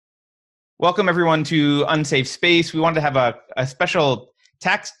Welcome, everyone, to Unsafe Space. We wanted to have a special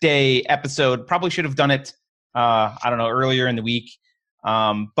tax day episode. Probably should have done it, earlier in the week.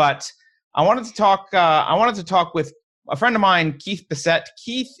 But I wanted to talk. I wanted to talk with a friend of mine, Keith Bessette.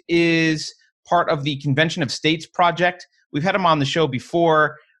 Keith is part of the Convention of States project. We've had him on the show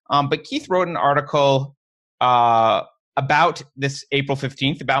before, but Keith wrote an article about this April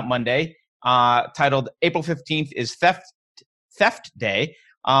 15th, about Monday, titled "April 15th is Theft Day."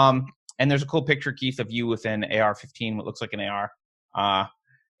 And there's a cool picture, Keith, of you with an AR-15, what looks like an AR,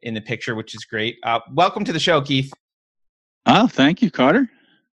 in the picture, which is great. Welcome to the show, Keith. Oh, thank you, Carter.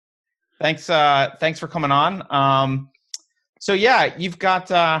 Thanks for coming on. You've got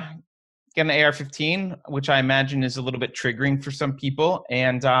an AR-15, which I imagine is a little bit triggering for some people,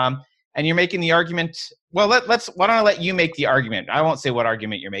 and you're making the argument. Well, why don't I let you make the argument? I won't say what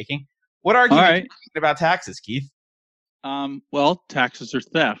argument you're making. What argument are you making about taxes, Keith? Well, taxes are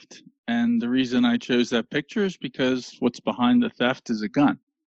theft. And the reason I chose that picture is because what's behind the theft is a gun.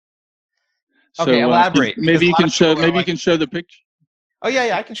 Okay, elaborate. Maybe you can show the picture. Oh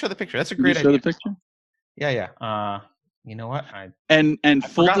yeah, I can show the picture. That's a great idea. Show the picture. Yeah. You know what? And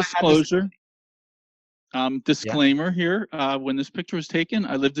full disclosure, disclaimer here. When this picture was taken,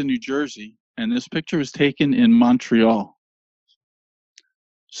 I lived in New Jersey, and this picture was taken in Montreal.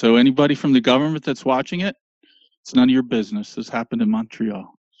 So anybody from the government that's watching it, it's none of your business. This happened in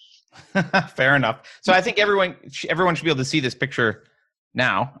Montreal. Fair enough. So I think everyone should be able to see this picture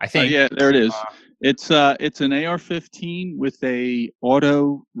now. I think. Yeah, there it is. It's an AR-15 with a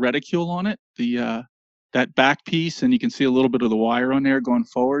auto reticule on it. That back piece, and you can see a little bit of the wire on there going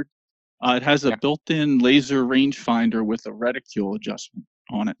forward. It has a built-in laser rangefinder with a reticule adjustment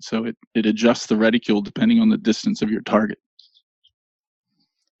on it, so it adjusts the reticule depending on the distance of your target.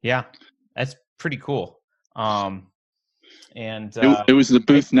 Yeah, that's pretty cool. It was the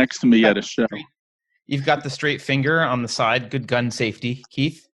booth next to me at a show. You've got the straight finger on the side. Good gun safety,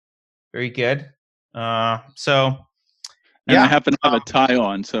 Keith. Very good. I happen to have a tie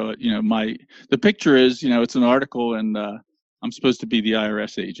on, so the picture is it's an article, and I'm supposed to be the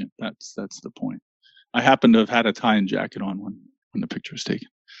IRS agent. That's the point. I happen to have had a tie and jacket on when the picture was taken.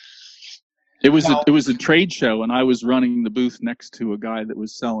 It was a trade show, and I was running the booth next to a guy that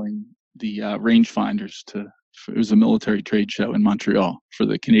was selling the rangefinders it was a military trade show in Montreal for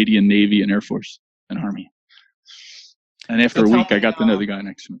the Canadian Navy and Air Force and Army. And after a week, I got to know the guy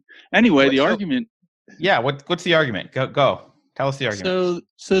next to me. Anyway, the argument. Yeah, what's the argument? Go. Tell us the argument.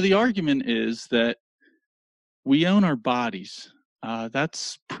 So the argument is that we own our bodies.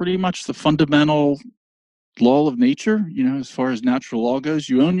 That's pretty much the fundamental law of nature. As far as natural law goes,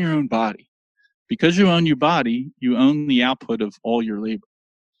 you own your own body. Because you own your body, you own the output of all your labor.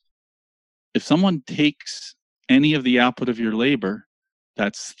 If someone takes any of the output of your labor,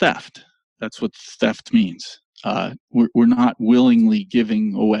 that's theft. That's what theft means. We're not willingly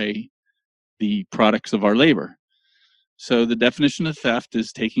giving away the products of our labor. So the definition of theft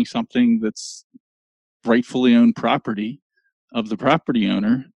is taking something that's rightfully owned property of the property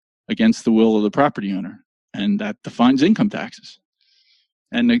owner against the will of the property owner. And that defines income taxes.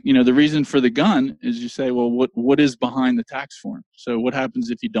 And the reason for the gun is you say, well, what is behind the tax form? So what happens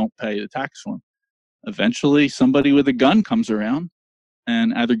if you don't pay the tax form? Eventually, somebody with a gun comes around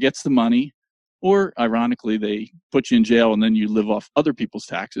and either gets the money, or ironically, they put you in jail and then you live off other people's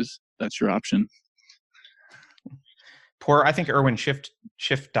taxes. That's your option. I think Irwin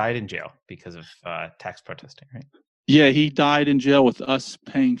Schiff died in jail because of tax protesting, right? Yeah, he died in jail with us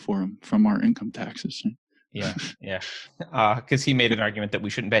paying for him from our income taxes. Yeah. Because he made an argument that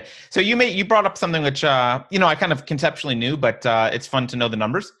we shouldn't pay. So you brought up something which I kind of conceptually knew, but it's fun to know the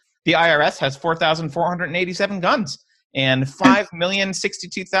numbers. The IRS has 4,487 guns and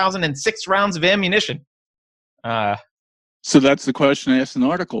 5,062,006 rounds of ammunition. So that's the question I asked in the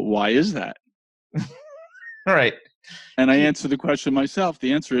article. Why is that? All right. And I answered the question myself.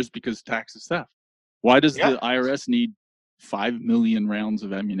 The answer is because tax is theft. Why does the IRS need 5 million rounds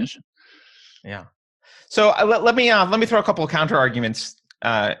of ammunition? Yeah. So let me throw a couple of counter arguments.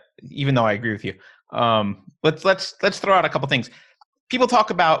 Even though I agree with you, let's throw out a couple things. People talk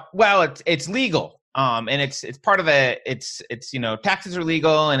about, well, it's legal, and it's part of it's taxes are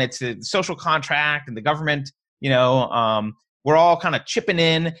legal, and it's a social contract, and the government, we're all kind of chipping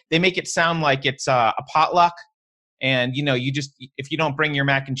in. They make it sound like it's a potluck, and you just, if you don't bring your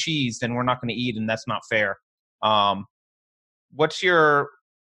mac and cheese, then we're not going to eat, and that's not fair. What's the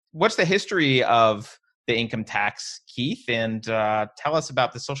history of the income tax, Keith, and tell us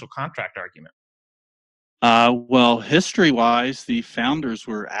about the social contract argument? Well, history-wise, the founders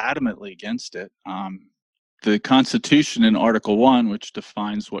were adamantly against it. the Constitution in Article 1, which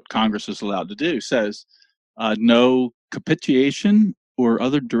defines what Congress is allowed to do, says no capitation or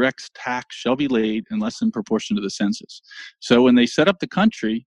other direct tax shall be laid unless in proportion to the census. So when they set up the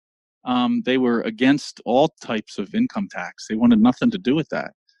country, they were against all types of income tax. They wanted nothing to do with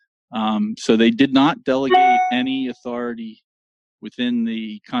that. So they did not delegate any authority within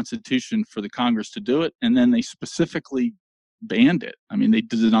the Constitution for the Congress to do it, and then they specifically banned it. I mean, they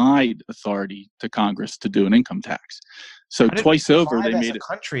denied authority to Congress to do an income tax. So twice over, they made it.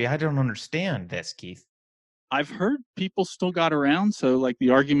 Country, I don't understand this, Keith. I've heard people still got around. So, like the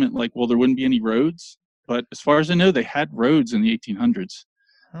argument, like, well, there wouldn't be any roads, but as far as I know, they had roads in the 1800s.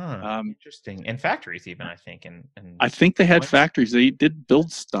 Interesting, and factories even, I think. And I think they had factories. They did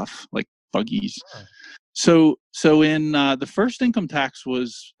build stuff like buggies. So in the first income tax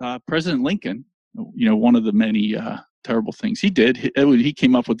was President Lincoln. You know, one of the many terrible things he did. He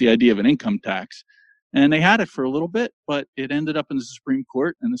came up with the idea of an income tax, and they had it for a little bit, but it ended up in the Supreme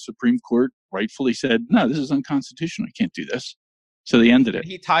Court, and the Supreme Court rightfully said, "No, this is unconstitutional. You can't do this." So they ended it.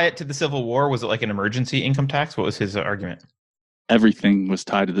 Did he tie it to the Civil War? Was it like an emergency income tax? What was his argument? Everything was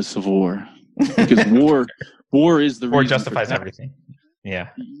tied to the Civil War because war is the war reason justifies everything. Yeah,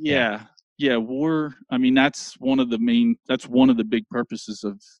 war. I mean, that's one of the big purposes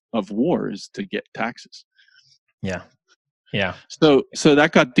of war is to get taxes. Yeah. So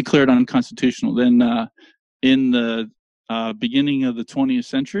that got declared unconstitutional. Then in the beginning of the 20th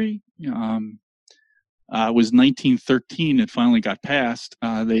century, was 1913. It finally got passed.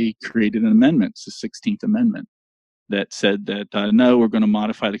 They created an amendment, the 16th Amendment, that said that no, we're going to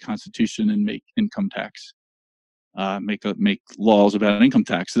modify the Constitution and make income tax, make laws about income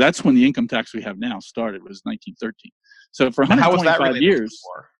tax. So that's when the income tax we have now started, was 1913. So for 125 years,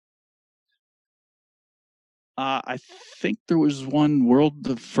 I think there was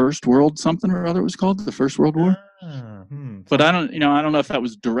the First World something or other it was called, the First World War. But I don't know if that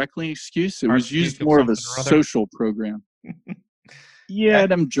was directly an excuse. It was used more of a social program. Yeah,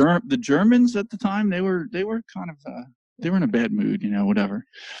 the Germans at the time, they were kind of they were in a bad mood, whatever.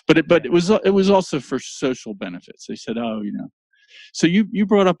 But it was also for social benefits. They said, so you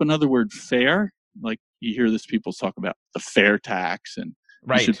brought up another word, fair. Like you hear this people talk about the fair tax, and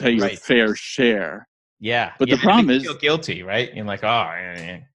you should pay your fair share. Yeah, but the problem is, you feel guilty, right? You're like,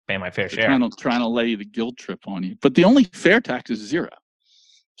 I pay my fair share. Trying to lay the guilt trip on you. But the only fair tax is zero.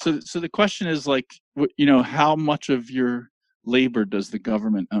 So the question is, like, how much of your labor does the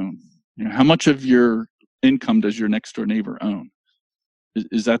government own? How much of your income does your next door neighbor own?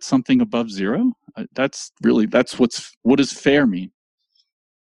 Is that something above zero? What does fair mean?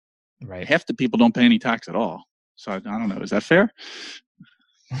 Right. Half the people don't pay any tax at all. So I don't know. Is that fair?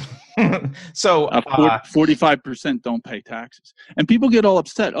 So 45% don't pay taxes, and people get all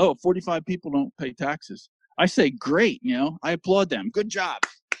upset. 45 people don't pay taxes. I say, great. I applaud them. Good job.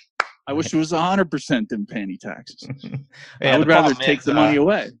 I wish it was 100% didn't pay any taxes. I would rather take the money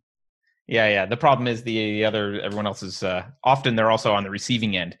away. Yeah. The problem is everyone else is often they're also on the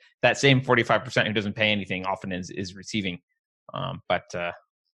receiving end. That same 45% who doesn't pay anything often is receiving. But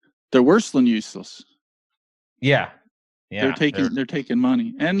they're worse than useless. Yeah. They're taking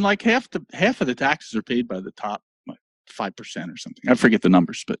money, and like half of the taxes are paid by the top 5% or something. I forget the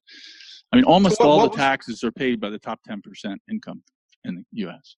numbers, but I mean almost all the taxes are paid by the top 10% income in the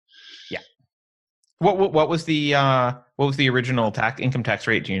U.S. Yeah. What was the original income tax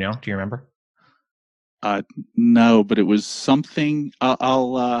rate? Do you know? Do you remember? No, but it was something.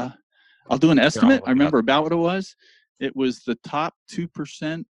 I'll do an estimate. I remember about what it was. It was the top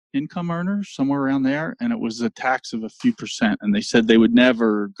 2% income earners, somewhere around there, and it was a tax of a few percent. And they said they would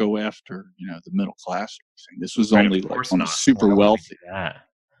never go after the middle class or anything. This was only like on the super wealthy.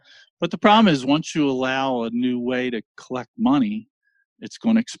 But the problem is, once you allow a new way to collect money, it's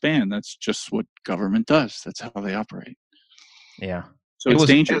going to expand. That's just what government does. That's how they operate. Yeah. So it's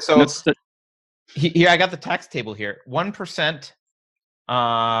dangerous. So here, I got the tax table here. 1%.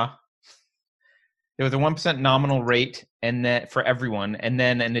 There was a 1% nominal rate, and that for everyone, and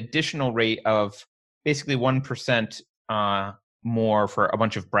then an additional rate of basically 1% more for a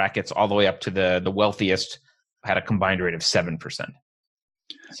bunch of brackets, all the way up to the wealthiest had a combined rate of 7%.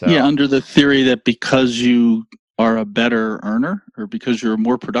 So, yeah, under the theory that because you are a better earner or because you're a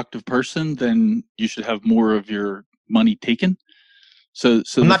more productive person, then you should have more of your money taken. So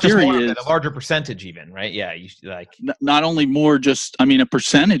the theory is a larger percentage, even, right? Yeah, you should, like, not only more, a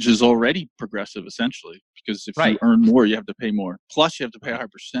percentage is already progressive essentially, because if you earn more, you have to pay more. Plus, you have to pay a higher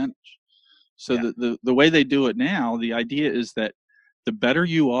percentage. So the way they do it now, the idea is that the better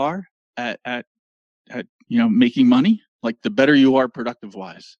you are at making money, like the better you are productive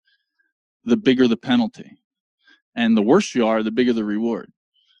wise, the bigger the penalty. And the worse you are, the bigger the reward.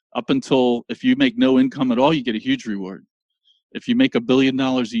 Up until if you make no income at all, you get a huge reward. If you make $1 billion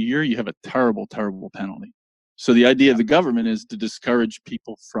a year, you have a terrible, terrible penalty. So the idea of the government is to discourage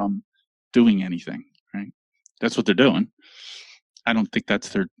people from doing anything, right? That's what they're doing. I don't think that's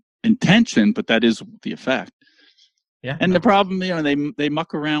their intention, but that is the effect. Yeah. And the problem, they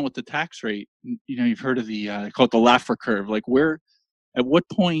muck around with the tax rate. You've heard of they call it the Laffer curve. Like at what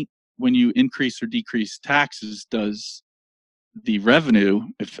point when you increase or decrease taxes does the revenue,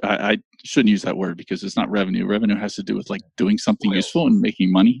 if I shouldn't use that word because it's not revenue. Revenue has to do with like doing something useful and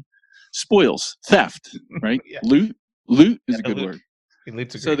making money. Spoils, theft, right? Yeah. Loot is a good word.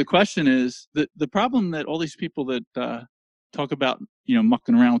 So the question is, the problem that all these people that talk about,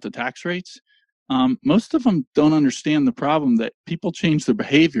 mucking around with the tax rates, most of them don't understand the problem that people change their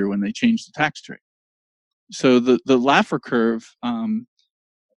behavior when they change the tax rate. So the Laffer curve,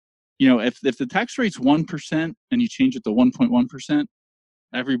 if the tax rate's 1% and you change it to 1.1%,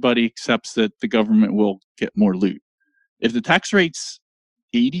 everybody accepts that the government will get more loot. If the tax rate's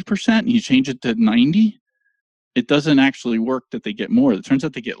 80% and you change it to 90, it doesn't actually work that they get more. It turns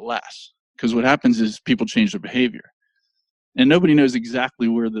out they get less because what happens is people change their behavior. And nobody knows exactly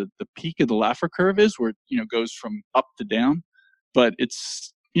where the peak of the Laffer curve is, where it goes from up to down. But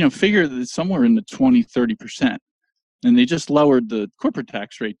it's, figure that it's somewhere in the 20, 30%. And they just lowered the corporate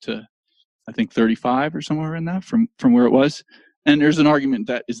tax rate to, I think, 35 or somewhere in that from where it was. And there's an argument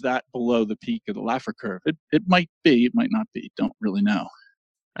that is that below the peak of the Laffer curve. It might be, it might not be. Don't really know.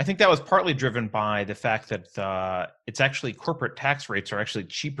 I think that was partly driven by the fact that it's actually corporate tax rates are actually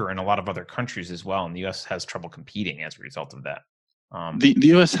cheaper in a lot of other countries as well, and the U.S. has trouble competing as a result of that. The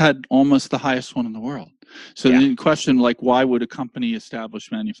U.S. had almost the highest one in the world. So the question, like, why would a company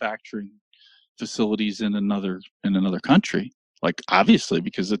establish manufacturing facilities in another country? Like, obviously,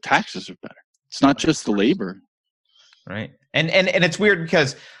 because the taxes are better. It's not just the labor. Right. And it's weird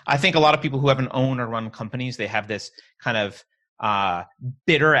because I think a lot of people who haven't owned or run companies, they have this kind of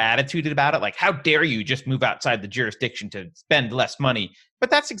bitter attitude about it. Like, how dare you just move outside the jurisdiction to spend less money?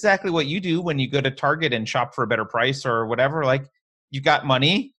 But that's exactly what you do when you go to Target and shop for a better price or whatever. Like, you've got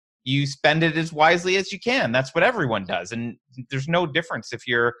money, you spend it as wisely as you can. That's what everyone does. And there's no difference if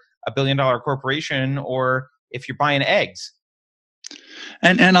you're a $1 billion corporation or if you're buying eggs.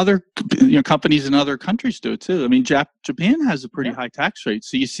 And other companies in other countries do it too. I mean, Japan has a pretty high tax rate.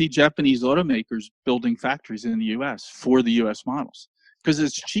 So you see Japanese automakers building factories in the U.S. for the U.S. models because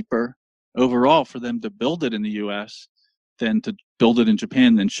it's cheaper overall for them to build it in the U.S. than to build it in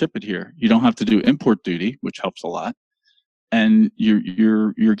Japan and ship it here. You don't have to do import duty, which helps a lot, and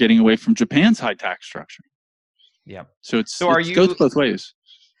you're getting away from Japan's high tax structure. Yeah. So it goes both ways.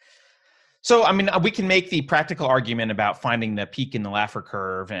 So, I mean, we can make the practical argument about finding the peak in the Laffer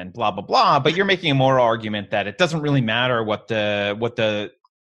curve and blah, blah, blah, but you're making a moral argument that it doesn't really matter where the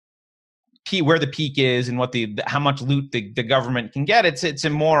peak is and how much loot the government can get. It's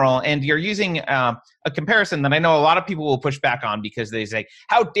immoral. And you're using a comparison that I know a lot of people will push back on because they say,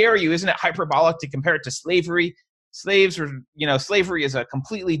 how dare you? Isn't it hyperbolic to compare it to slavery? Slavery is a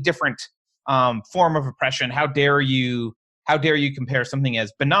completely different form of oppression. How dare you compare something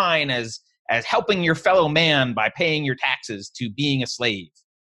as benign as helping your fellow man by paying your taxes to being a slave?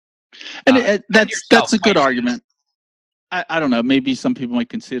 And that's a good argument. I don't know. Maybe some people might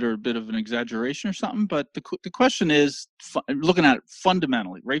consider a bit of an exaggeration or something, but the question is looking at it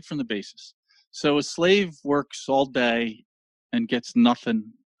fundamentally, right from the basis. So a slave works all day and gets nothing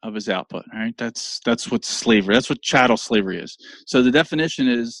of his output. Right? That's what slavery. That's what chattel slavery is. So the definition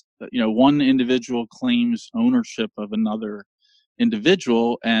is, one individual claims ownership of another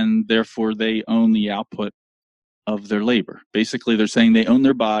individual, and therefore they own the output of their labor. Basically, they're saying they own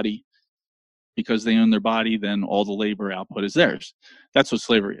their body. Because they own their body, then all the labor output is theirs. That's what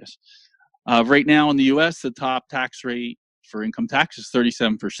slavery is. Right now in the U.S., the top tax rate for income tax is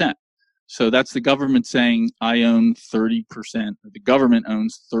 37%. So that's the government saying, I own 30%. The government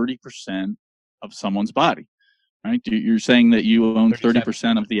owns 30% of someone's body. Right? You're saying that you own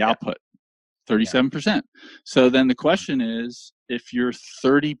 30% of the output. 37%. So then the question is, if you're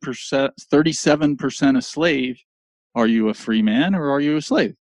 37% a slave, are you a free man or are you a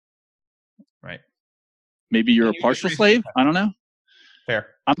slave? Right. Maybe you're a partial slave. I don't know. Fair.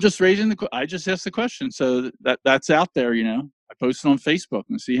 I just asked the question. So that's out there, I posted on Facebook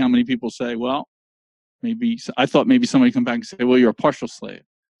and see how many people say, well, I thought maybe somebody come back and say, well, you're a partial slave.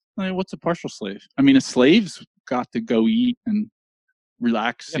 I mean, what's a partial slave? I mean, a slave's got to go eat and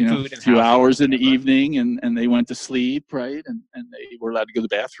relax, a few hours in the evening and they went to sleep, right? And they were allowed to go to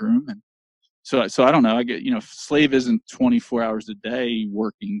the bathroom. And so I don't know. I get, slave isn't 24 hours a day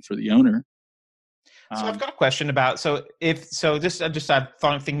working for the owner. So I've got a question about,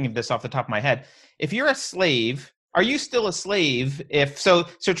 I'm thinking of this off the top of my head. If you're a slave, are you still a slave? So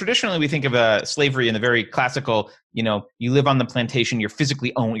traditionally we think of slavery in the very classical, you live on the plantation,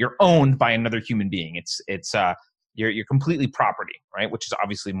 you're owned by another human being. You're completely property, right? Which is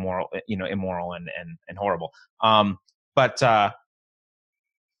obviously immoral and horrible. But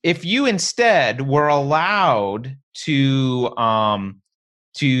if you instead were allowed to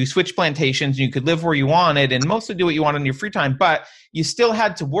switch plantations, and you could live where you wanted and mostly do what you wanted in your free time, but you still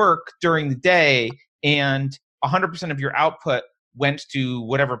had to work during the day, and 100% of your output went to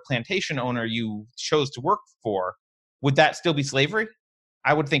whatever plantation owner you chose to work for, would that still be slavery?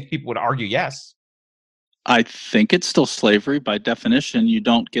 I would think people would argue yes. I think it's still slavery. By definition, you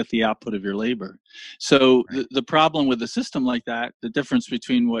don't get the output of your labor. So Right. the problem with a system like that, the difference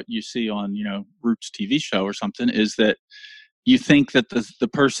between what you see on, Roots TV show or something, is that you think that the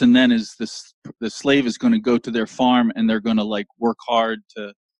person then is the slave is going to go to their farm and they're going to like work hard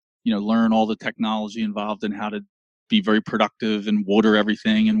to, learn all the technology involved in how to be very productive and water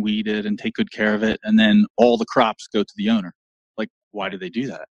everything and weed it and take good care of it. And then all the crops go to the owner. Like, why do they do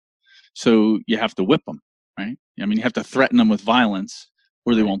that? So you have to whip them, right? I mean, you have to threaten them with violence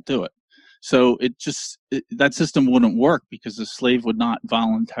or they won't do it. So that system wouldn't work because the slave would not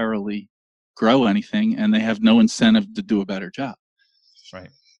voluntarily grow anything, and they have no incentive to do a better job. Right.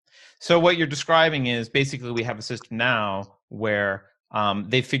 So what you're describing is basically we have a system now where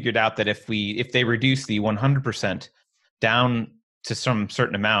they figured out that if they reduce the 100% down to some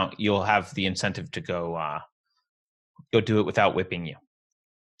certain amount, you'll have the incentive to go do it without whipping you.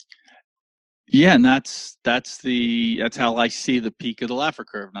 Yeah, and that's how I see the peak of the Laffer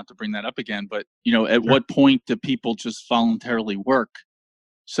curve. Not to bring that up again, but at what point do people just voluntarily work?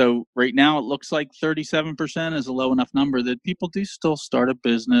 So right now it looks like 37% is a low enough number that people do still start a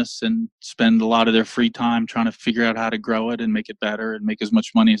business and spend a lot of their free time trying to figure out how to grow it and make it better and make as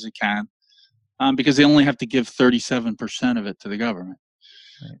much money as they can, because they only have to give 37% of it to the government,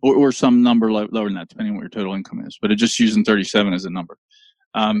 right, or some number lower than that, depending on what your total income is. But it's just using 37 as a number.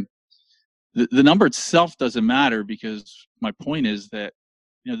 The number itself doesn't matter, because my point is that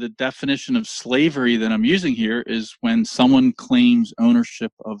the definition of slavery that I'm using here is when someone claims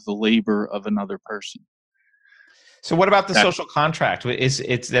ownership of the labor of another person. So what about the social contract?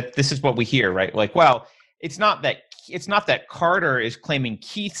 It's that this is what we hear, right? Like, well, it's not that Carter is claiming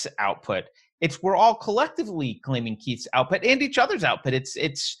Keith's output. We're all collectively claiming Keith's output and each other's output.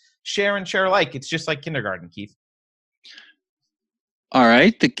 It's share and share alike. It's just like kindergarten, Keith. All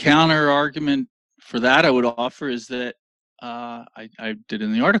right. The counter argument for that I would offer is that I did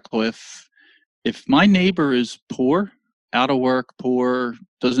in the article, if my neighbor is poor, out of work, poor,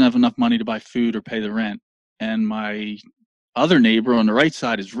 doesn't have enough money to buy food or pay the rent, and my other neighbor on the right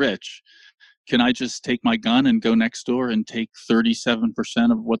side is rich, can I just take my gun and go next door and take 37%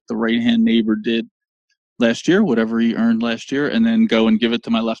 of what the right-hand neighbor did last year, whatever he earned last year, and then go and give it to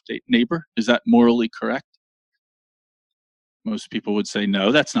my left neighbor? Is that morally correct? Most people would say,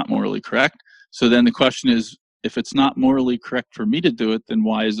 no, that's not morally correct. So then the question is, if it's not morally correct for me to do it, then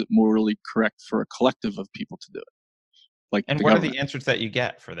why is it morally correct for a collective of people to do it? Like, and what are the answers that you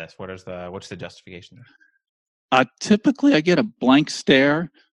get for this? What's the justification there? Typically, I get a blank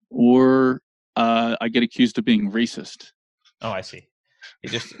stare, or I get accused of being racist. Oh, I see. You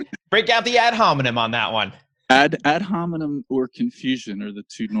just break out the ad hominem on that one. Ad hominem or confusion are the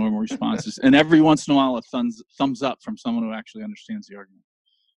two normal responses, and every once in a while, a thumbs up from someone who actually understands the argument.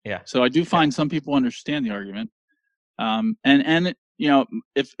 Yeah. So I do find some people understand the argument, and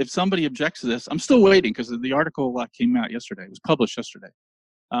if somebody objects to this, I'm still waiting, because the article came out yesterday. It was published yesterday.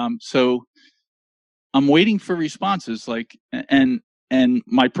 So I'm waiting for responses. And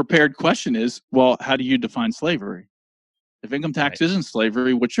my prepared question is, well, how do you define slavery? If income tax isn't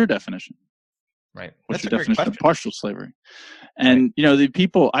slavery, what's your definition? Right. What's your definition of partial slavery? And the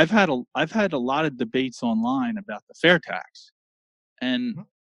people I've had a lot of debates online about the fair tax, and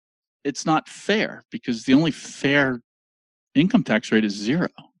it's not fair, because the only fair income tax rate is 0.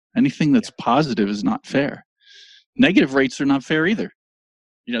 Anything that's positive is not fair. Negative rates are not fair either.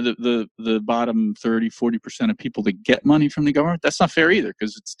 The bottom 30-40% of people that get money from the government, that's not fair either,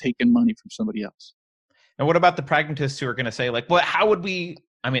 because it's taking money from somebody else. And what about the pragmatists who are going to say, like, well, how would we,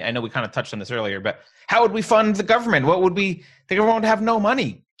 I mean, I know we kind of touched on this earlier, but how would we fund the government? The government would have no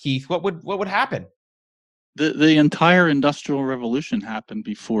money, Keith. What would happen? The entire industrial revolution happened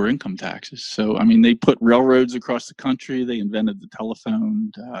before income taxes. So, I mean, they put railroads across the country. They invented the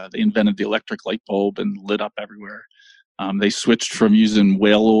telephone. They invented the electric light bulb and lit up everywhere. They switched from using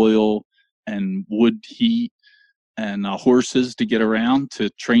whale oil and wood heat and horses to get around, to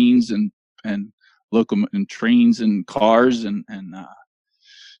trains and and trains and cars and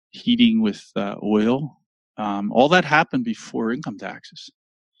heating with oil. All that happened before income taxes.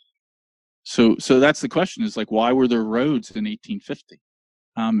 So that's the question, is like, why were there roads in 1850?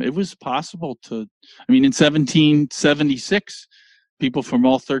 It was possible to, I mean, in 1776, people from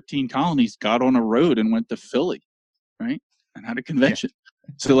all 13 colonies got on a road and went to Philly, right? And had a convention.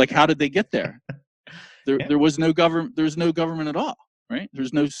 Yeah. So like, how did they get there? There was no government. There's no government at all, right?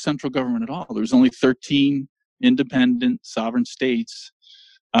 There's no central government at all. There was only 13 independent sovereign states.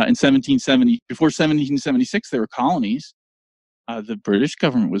 In 1770, before 1776, there were colonies. The British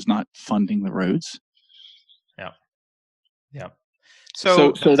government was not funding the roads. Yeah. Yeah.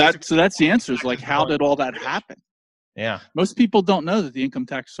 So that's the answer, is like, how did all that happen? Yeah. Most people don't know that the income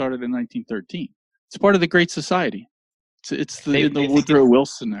tax started in 1913. It's part of the Great Society. It's the Woodrow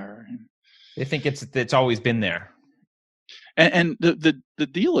Wilson era. They think it's always been there. And the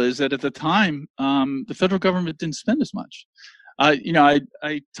deal is that at the time, the federal government didn't spend as much.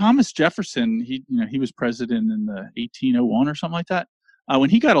 Thomas Jefferson, he was president in the 1801 or something like that. When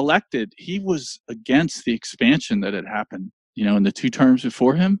he got elected, he was against the expansion that had happened, in the 2 terms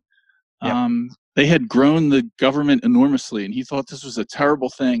before him. Yep. They had grown the government enormously, and he thought this was a terrible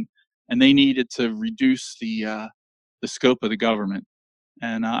thing, and they needed to reduce the scope of the government.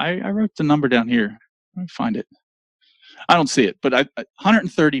 And I wrote the number down here. Let me find it. I don't see it, but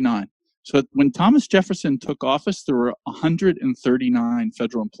 139. So when Thomas Jefferson took office, there were 139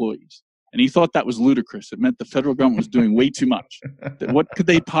 federal employees. And he thought that was ludicrous. It meant the federal government was doing way too much. What could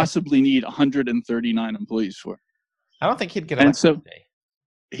they possibly need 139 employees for? I don't think he'd get elected. And so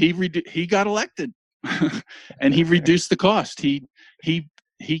he got elected, and he reduced the cost. He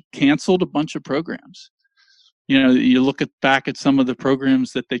canceled a bunch of programs. You look back at some of the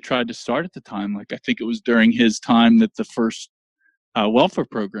programs that they tried to start at the time. Like, I think it was during his time that the first welfare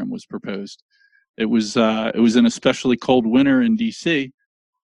program was proposed. It was an especially cold winter in D.C.,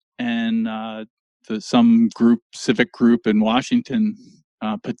 and some civic group in Washington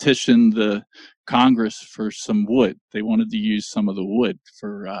petitioned the Congress for some wood. They wanted to use some of the wood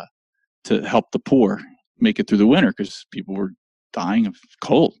to help the poor make it through the winter, because people were dying of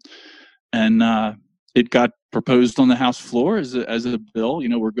cold. And it got proposed on the House floor as a bill.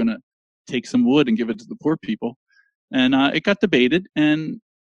 We're going to take some wood and give it to the poor people. And it got debated, and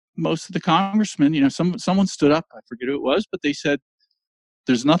most of the congressmen, someone stood up, I forget who it was, but they said,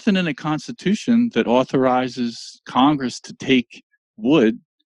 there's nothing in the Constitution that authorizes Congress to take wood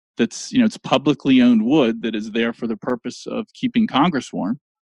that's, it's publicly owned wood that is there for the purpose of keeping Congress warm,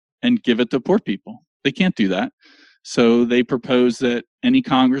 and give it to poor people. They can't do that. So they proposed that any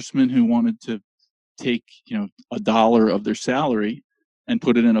congressman who wanted to take, $1 of their salary and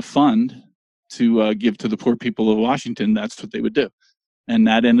put it in a fund to give to the poor people of Washington, that's what they would do. And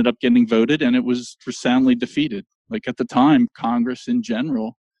that ended up getting voted, and it was soundly defeated. Like, at the time, Congress in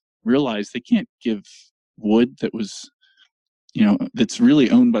general realized they can't give wood that was, that's really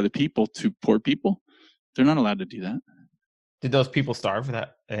owned by the people to poor people. They're not allowed to do that. Did those people starve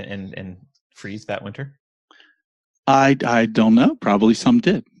that and freeze that winter? I don't know. Probably some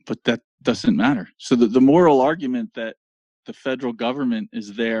did, but that doesn't matter. So the moral argument that the federal government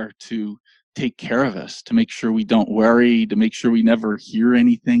is there to take care of us, to make sure we don't worry, to make sure we never hear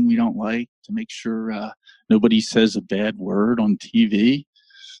anything we don't like, to make sure nobody says a bad word on TV,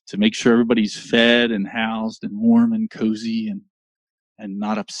 to make sure everybody's fed and housed and warm and cozy and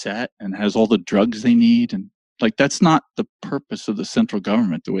not upset and has all the drugs they need. And like, that's not the purpose of the central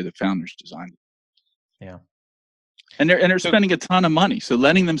government, the way the founders designed it. Yeah. And they're spending a ton of money. So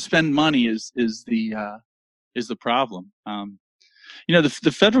letting them spend money is the problem.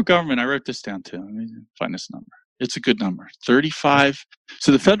 The federal government, I wrote this down too. Let me find this number. It's a good number. 35.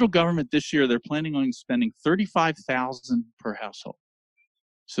 So the federal government this year, they're planning on spending $35,000 per household.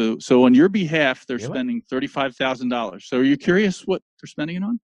 So on your behalf, they're spending $35,000. So are you curious what they're spending it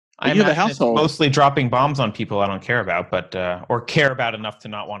on? I have a household. It's mostly dropping bombs on people I don't care about, but or care about enough to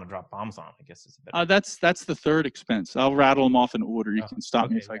not want to drop bombs on. I guess is a bit. That's the third expense. I'll rattle them off in order. You can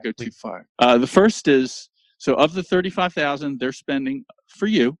stop me if I go too far. The first is, so of the $35,000, they're spending for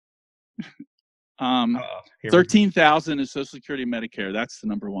you. $13,000 is Social Security and Medicare. That's the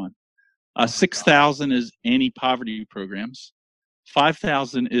number one. $6,000 is anti-poverty programs.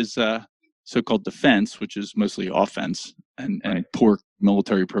 $5,000 is so-called defense, which is mostly offense and poor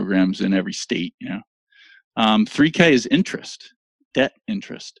military programs in every state. $3K is interest, debt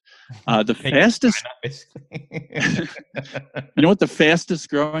interest. The fastest, you know what the fastest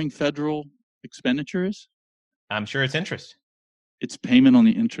growing federal expenditure is? I'm sure it's interest. It's payment on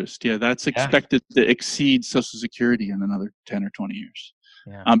the interest. Yeah, that's expected to exceed Social Security in another 10 or 20 years.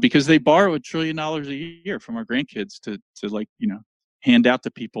 Yeah. Because they borrow $1 trillion a year from our grandkids to like, hand out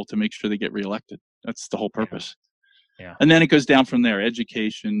to people to make sure they get reelected. That's the whole purpose. Yeah. And then it goes down from there: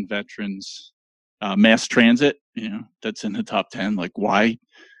 education, veterans, mass transit. That's in the top 10. Like, why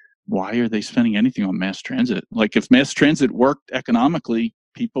are they spending anything on mass transit? Like, if mass transit worked economically,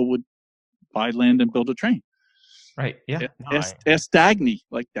 people would buy land and build a train. Right. Yeah. Ask Dagny.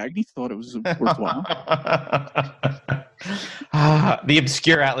 Like, Dagny thought it was worthwhile. The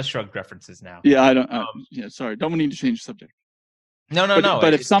obscure Atlas Shrugged references now. Yeah, I don't. Sorry, don't need to change the subject. No.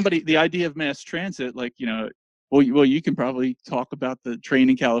 But if somebody, the idea of mass transit, like, well, you can probably talk about the train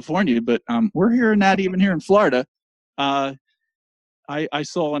in California, but we're hearing that even here in Florida. I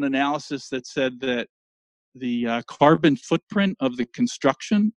saw an analysis that said that the carbon footprint of the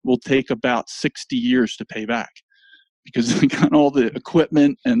construction will take about 60 years to pay back, because they got all the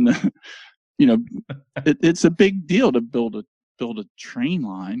equipment and it's a big deal to build a train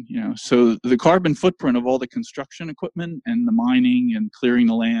line. So the carbon footprint of all the construction equipment and the mining and clearing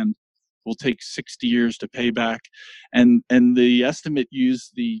the land will take 60 years to pay back. And the estimate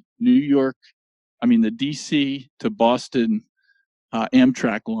used the the DC to Boston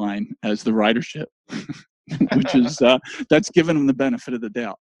Amtrak line as the ridership, which is that's giving them the benefit of the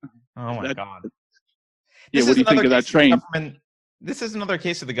doubt. Oh my God. Yeah, what do you think of that train? This is another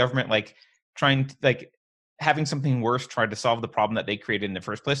case of the government trying to having something worse try to solve the problem that they created in the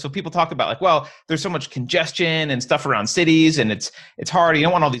first place. So people talk about well, there's so much congestion and stuff around cities, and it's hard. You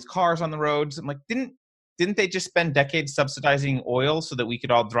don't want all these cars on the roads. I'm like, didn't they just spend decades subsidizing oil so that we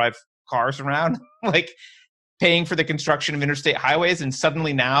could all drive cars around, paying for the construction of interstate highways? And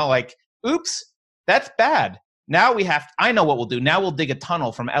suddenly now, oops, that's bad. Now I know what we'll do. Now we'll dig a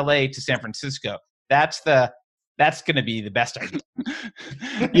tunnel from LA to San Francisco. That's going to be the best idea.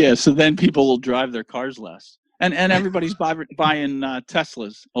 Yeah, so then people will drive their cars less, and everybody's buying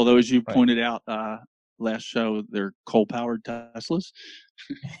Teslas. Although, as you pointed out last show, they're coal-powered Teslas.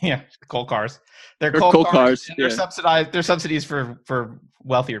 Yeah, coal cars. They're coal cars. They're subsidized. They're subsidies for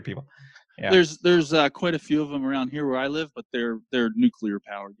wealthier people. Yeah. There's quite a few of them around here where I live, but they're nuclear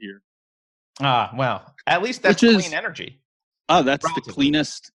powered here. Well, at least that's clean energy. Oh, that's relatively the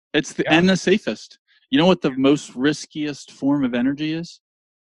cleanest. It's and the safest. You know what the most riskiest form of energy is?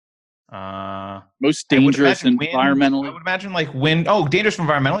 Most dangerous environmentally. I would imagine wind. Oh, dangerous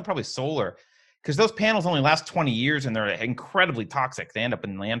environmentally, probably solar, because those panels only last 20 years and they're incredibly toxic. They end up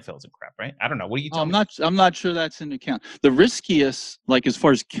in landfills and crap, right? I don't know. What do you tell me? I'm not sure that's in account. The riskiest, as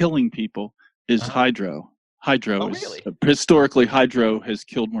far as killing people, is hydro. Hydro is historically hydro has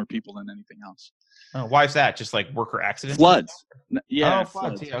killed more people than anything else. Oh, why is that? Just worker accidents? Floods. Yeah.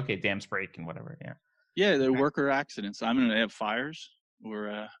 Floods. Yeah, okay, dams break and whatever. Yeah. Yeah, they're worker accidents. I mean, they have fires.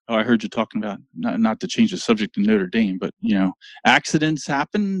 Or I heard you talking about not to change the subject to Notre Dame, but accidents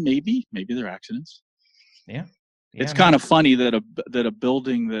happen. Maybe they're accidents. Yeah. It's kind of funny that a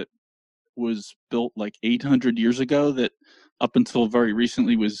building that was built 800 years ago, that up until very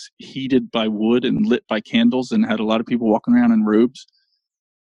recently was heated by wood and lit by candles and had a lot of people walking around in robes,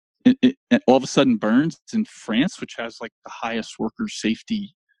 it all of a sudden burns. It's in France, which has the highest worker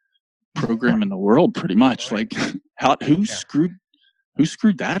safety program in the world, pretty much. Who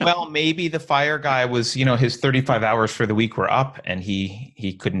screwed that up? Well, maybe the fire guy was, his 35 hours for the week were up, and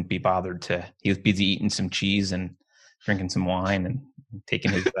he couldn't be bothered he was busy eating some cheese and drinking some wine and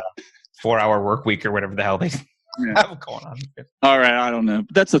taking his 4-hour work week or whatever the hell they have going on. All right, I don't know.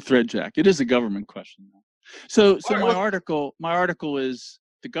 But that's a thread, Jack. It is a government question, though. So my article is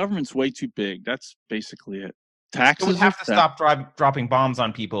the government's way too big. That's basically it. Taxes. So we have to stop dropping bombs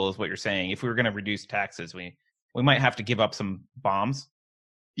on people, is what you're saying. If we were going to reduce taxes, we might have to give up some bombs.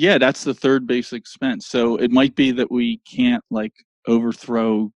 Yeah, that's the third basic expense. So it might be that we can't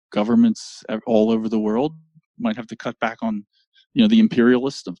overthrow governments all over the world. Might have to cut back on, the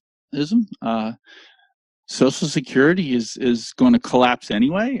imperialism. Social Security is going to collapse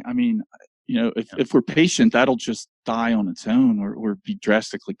anyway. I mean, if we're patient, that'll just die on its own or be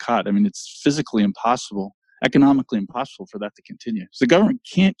drastically cut. I mean, it's physically impossible, economically impossible for that to continue. So the government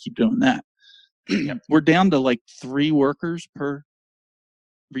can't keep doing that. We're down to 3 workers per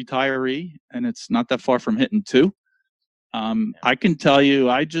retiree, and it's not that far from hitting 2. I can tell you,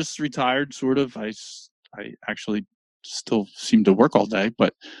 I just retired, sort of. I actually still seem to work all day,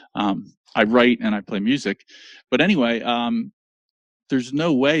 but I write and I play music. But anyway, there's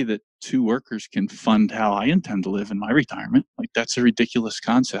no way that 2 workers can fund how I intend to live in my retirement. That's a ridiculous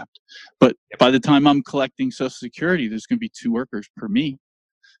concept. But by the time I'm collecting Social Security, there's going to be 2 workers per me.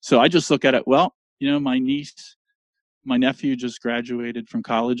 So I just look at it, my nephew just graduated from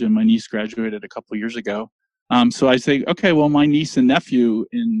college, and my niece graduated a couple of years ago. So I say, okay, well, my niece and nephew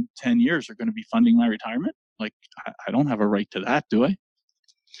in 10 years are going to be funding my retirement. Like, I don't have a right to that, do I?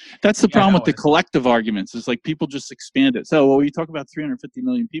 That's the problem with the collective arguments. Is like people just expand it. So, well, you talk about 350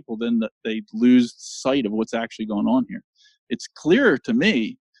 million people, then they lose sight of what's actually going on here. It's clearer to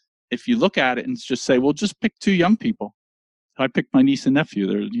me if you look at it and just say, well, just pick two young people. I picked my niece and nephew.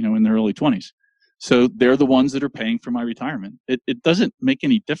 They're in their early 20s. So they're the ones that are paying for my retirement. It doesn't make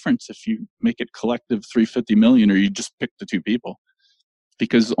any difference if you make it collective 350 million or you just pick the two people.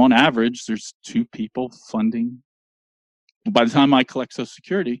 Because on average, there's two people funding. By the time I collect Social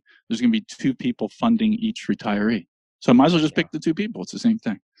Security, there's going to be two people funding each retiree. So I might as well just pick the two people. It's the same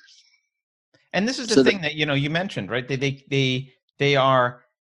thing. And this is the thing that you mentioned, right? They are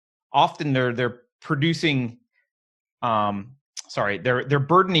often they're producing they're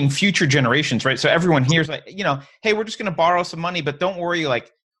burdening future generations, right? So everyone here's like, hey, we're just going to borrow some money, but don't worry,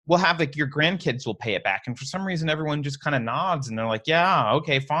 like we'll have like your grandkids will pay it back. And for some reason, everyone just kind of nods and they're like, yeah,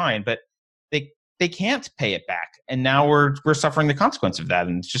 okay, fine. But they can't pay it back. And now we're suffering the consequence of that.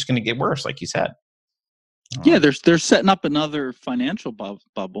 And it's just going to get worse, like you said. Yeah, they're setting up another financial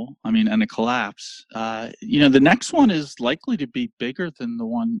bubble. I mean, and a collapse. The next one is likely to be bigger than the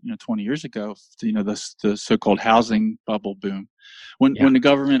one 20 years ago. The so-called housing bubble boom, when the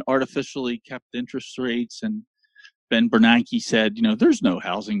government artificially kept interest rates, and Ben Bernanke said, there's no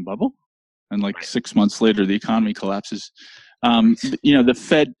housing bubble, and 6 months later the economy collapses.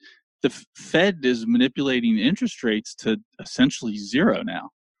 The Fed is manipulating the interest rates to essentially zero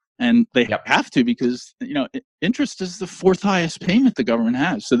now. And they have to because, interest is the fourth highest payment the government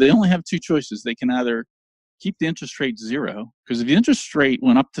has. So they only have two choices. They can either keep the interest rate zero, because if the interest rate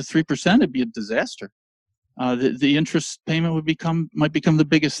went up to 3%, it'd be a disaster. The interest payment might become the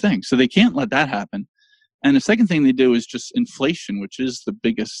biggest thing. So they can't let that happen. And the second thing they do is just inflation, which is the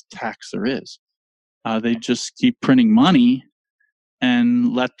biggest tax there is. They just keep printing money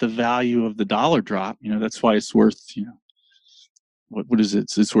and let the value of the dollar drop. That's why it's worth, what is it?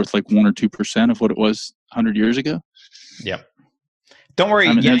 It's worth like 1 or 2% of what it was 100 years ago. Yep. Don't worry,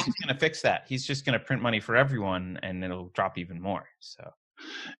 he's going to fix that. He's just going to print money for everyone, and it'll drop even more. So,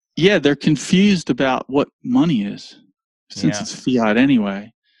 yeah, they're confused about what money is, since it's fiat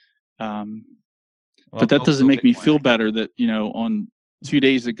anyway. But that doesn't make me feel better that on 2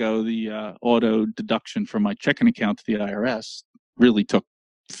 days ago the auto deduction from my checking account to the IRS really took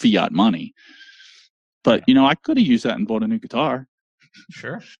fiat money. But I could have used that and bought a new guitar.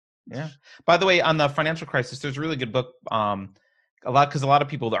 Sure. Yeah. By the way, on the financial crisis, there's a really good book. Because a lot of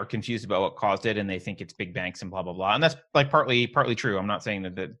people are confused about what caused it, and they think it's big banks and blah blah blah. And that's partly true. I'm not saying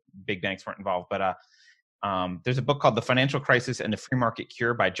that the big banks weren't involved, but there's a book called "The Financial Crisis and the Free Market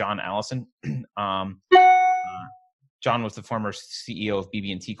Cure" by John Allison. John was the former CEO of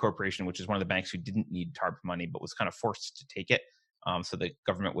BB&T Corporation, which is one of the banks who didn't need TARP money, but was kind of forced to take it so the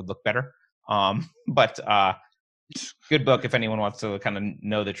government would look better. But good book if anyone wants to kind of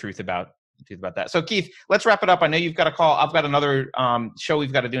know the truth about that. So Keith, let's wrap it up. I know you've got a call. I've got another show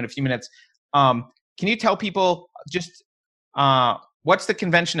we've got to do in a few minutes. Can you tell people just what's the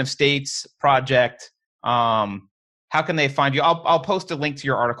Convention of States project? How can they find you? I'll post a link to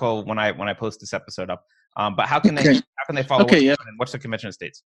your article when I post this episode up. But how can they follow? And what's the Convention of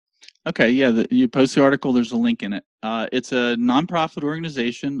States? Okay, yeah, you post the article. There's a link in it. It's a nonprofit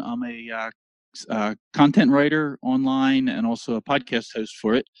organization. I'm a content writer online and also a podcast host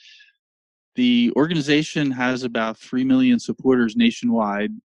for it. The organization has about 3 million supporters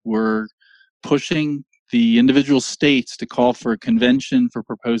nationwide. We're pushing the individual states to call for a convention for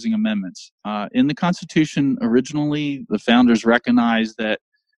proposing amendments. In the Constitution, originally, the founders recognized that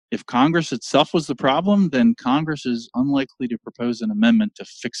if Congress itself was the problem, then Congress is unlikely to propose an amendment to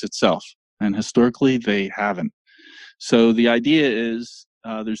fix itself. And historically, they haven't. So the idea is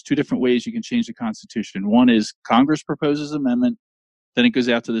there's two different ways you can change the Constitution. One is Congress proposes an amendment, then it goes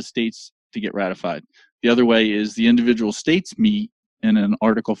out to the states to get ratified. The other way is the individual states meet in an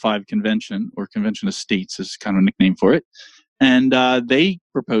Article 5 convention, or Convention of States is kind of a nickname for it, and they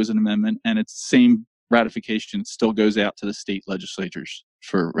propose an amendment, and it's the same ratification. It still goes out to the state legislatures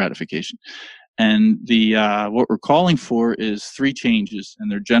for ratification. And the what we're calling for is 3 changes, and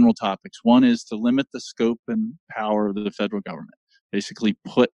they're general topics. One is to limit the scope and power of the federal government. Basically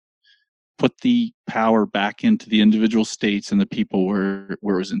put the power back into the individual states and the people where it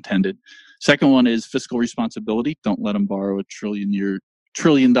was intended. Second one is fiscal responsibility. Don't let them borrow $1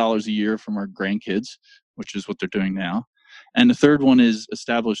 trillion a year from our grandkids, which is what they're doing now. And the third one is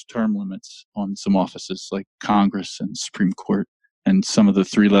establish term limits on some offices like Congress and Supreme Court and some of the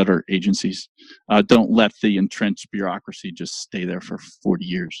 3-letter agencies. Don't let the entrenched bureaucracy just stay there for 40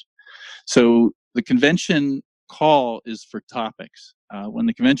 years. So the convention call is for topics. When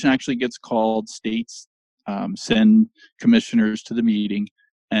the convention actually gets called, states send commissioners to the meeting,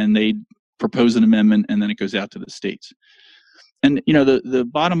 and they propose an amendment, and then it goes out to the states. And the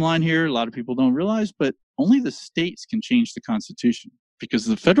bottom line here, a lot of people don't realize, but only the states can change the Constitution, because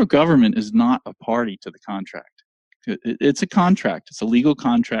the federal government is not a party to the contract. It's a contract. It's a legal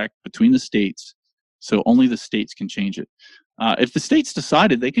contract between the states, so only the states can change it. If the states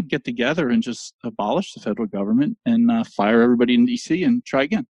decided, they could get together and just abolish the federal government and fire everybody in D.C. and try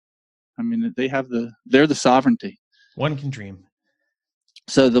again. I mean, they're the sovereignty. One can dream.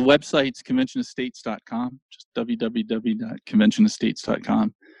 So the website's conventionestates.com, just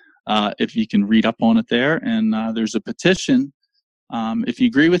www.conventionestates.com. If you can read up on it there, and there's a petition. If you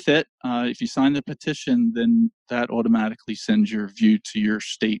agree with it, if you sign the petition, then that automatically sends your view to your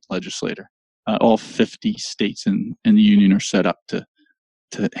state legislator. All 50 states in the union are set up to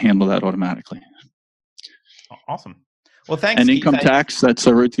handle that automatically. Awesome. Well, thanks. And Keith. income tax, that's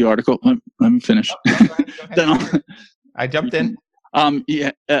I wrote the article. Let me finish. Go ahead. I jumped in.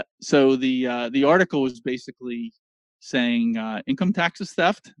 So the article was basically saying income tax is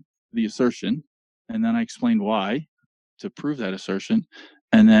theft, the assertion, and then I explained why to prove that assertion.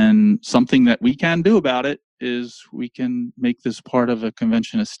 And then something that we can do about it is we can make this part of a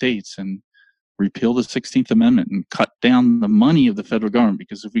convention of states and repeal the 16th Amendment and cut down the money of the federal government,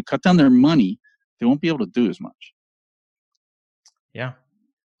 because if we cut down their money, they won't be able to do as much. Yeah.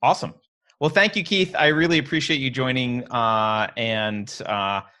 Awesome. Well, thank you, Keith. I really appreciate you joining. And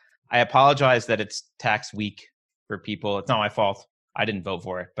I apologize that it's tax week for people. It's not my fault. I didn't vote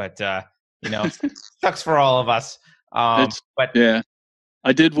for it, but it sucks for all of us. But yeah,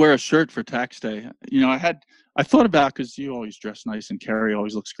 I did wear a shirt for tax day. I thought about, because you always dress nice and Carrie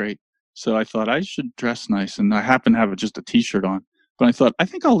always looks great. So I thought I should dress nice, and I happen to have just a t-shirt on. But I thought, I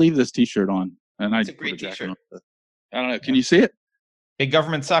think I'll leave this t-shirt on. And it's a great t-shirt. I don't know. Can you see it? Big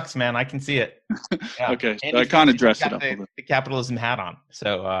government sucks, man. I can see it. Yeah. Okay, so I kind of dressed it up a bit. The capitalism hat on.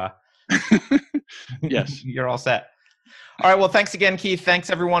 So yes, you're all set. All right. Well, thanks again, Keith. Thanks,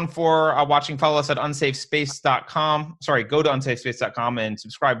 everyone, for watching. Follow us at unsafespace.com. Sorry, go to unsafespace.com and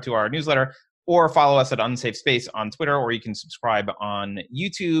subscribe to our newsletter, or follow us at unsafespace on Twitter, or you can subscribe on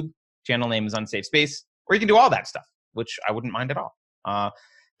YouTube. Channel name is Unsafe Space, or you can do all that stuff, which I wouldn't mind at all.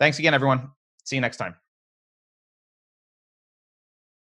 Thanks again, everyone. See you next time.